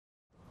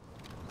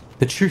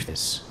The truth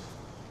is,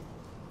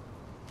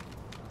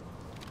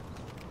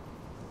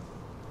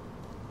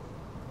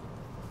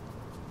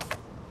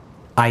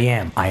 I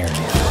am Iron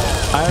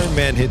Man. Iron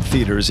Man hit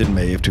theaters in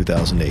May of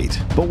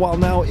 2008, but while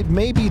now it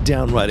may be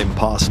downright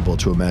impossible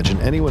to imagine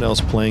anyone else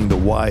playing the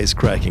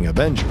wisecracking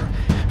Avenger,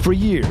 for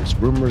years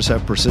rumors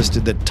have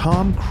persisted that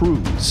Tom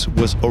Cruise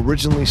was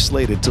originally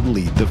slated to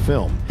lead the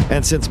film.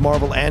 And since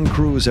Marvel and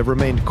Cruise have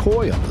remained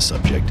coy on the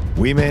subject,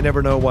 we may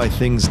never know why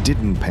things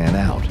didn't pan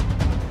out.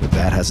 But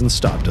that hasn't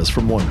stopped us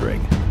from wondering,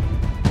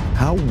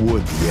 how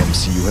would the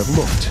MCU have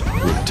looked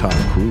with Tom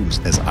Cruise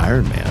as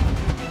Iron Man?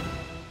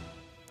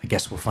 I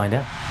guess we'll find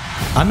out.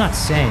 I'm not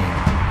saying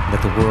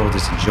that the world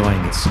is enjoying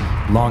its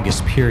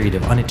longest period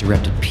of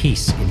uninterrupted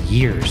peace in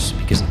years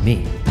because of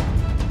me.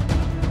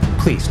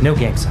 Please, no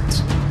gang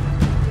signs.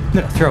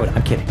 No, throw it.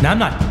 I'm kidding. Now, I'm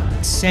not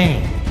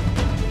saying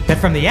that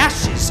from the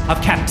ashes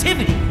of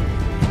captivity,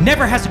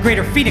 never has a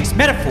greater phoenix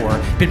metaphor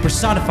been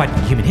personified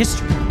in human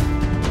history.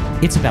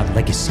 It's about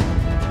legacy.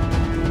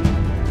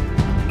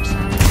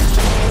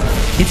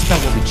 It's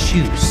about what we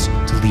choose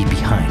to leave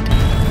behind.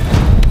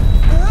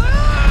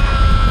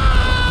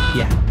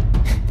 Yeah,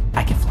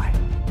 I can fly.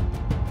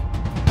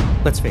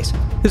 Let's face it,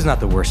 this is not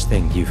the worst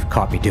thing you've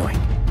caught me doing.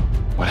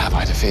 What have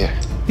I to fear?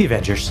 The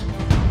Avengers.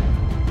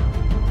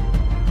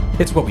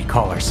 It's what we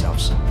call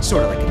ourselves,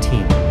 sort of like a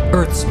team.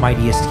 Earth's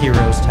mightiest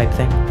heroes type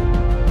thing.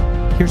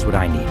 Here's what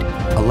I need.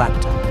 A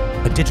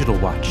laptop, a digital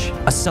watch,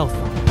 a cell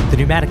phone, the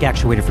pneumatic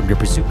actuator from your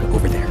bazooka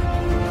over there,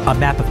 a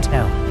map of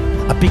town,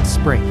 a big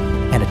spring,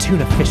 and a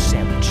tuna fish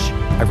sandwich.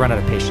 I've run out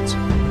of patience.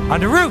 On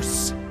to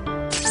Roos!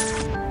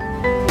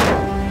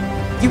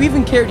 You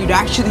even cared you'd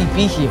actually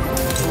be here.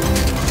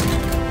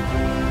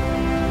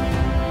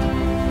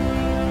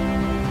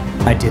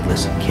 I did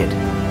listen, kid.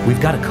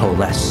 We've got to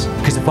coalesce,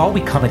 because if all we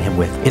come at him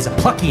with is a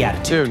plucky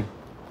attitude... Dude,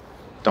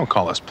 don't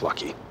call us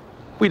plucky.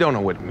 We don't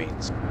know what it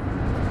means.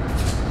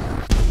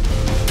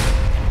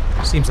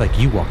 Seems like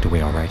you walked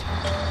away all right.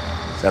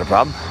 Is that a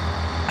problem?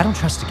 I don't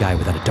trust a guy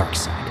without a dark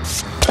side.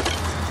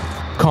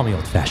 Call me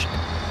old-fashioned.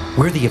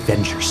 We're the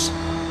Avengers.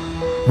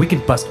 We can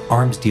bust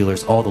arms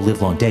dealers all the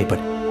livelong day, but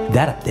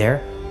that up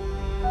there,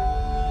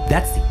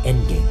 that's the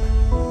Endgame.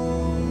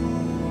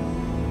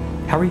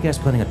 How are you guys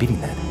planning on beating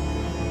that?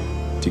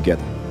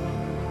 Together.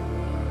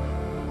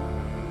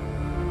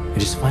 I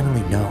just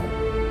finally know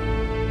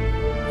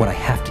what I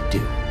have to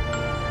do.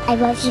 I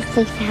love you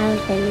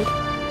 3,000.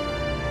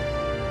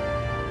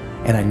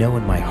 And I know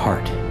in my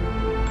heart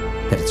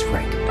that it's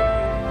right.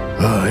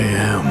 I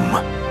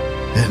am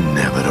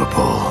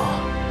inevitable.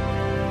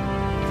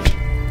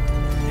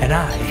 And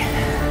I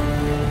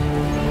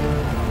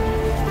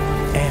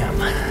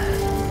am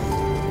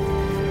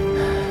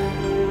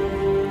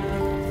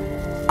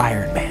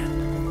Iron Man.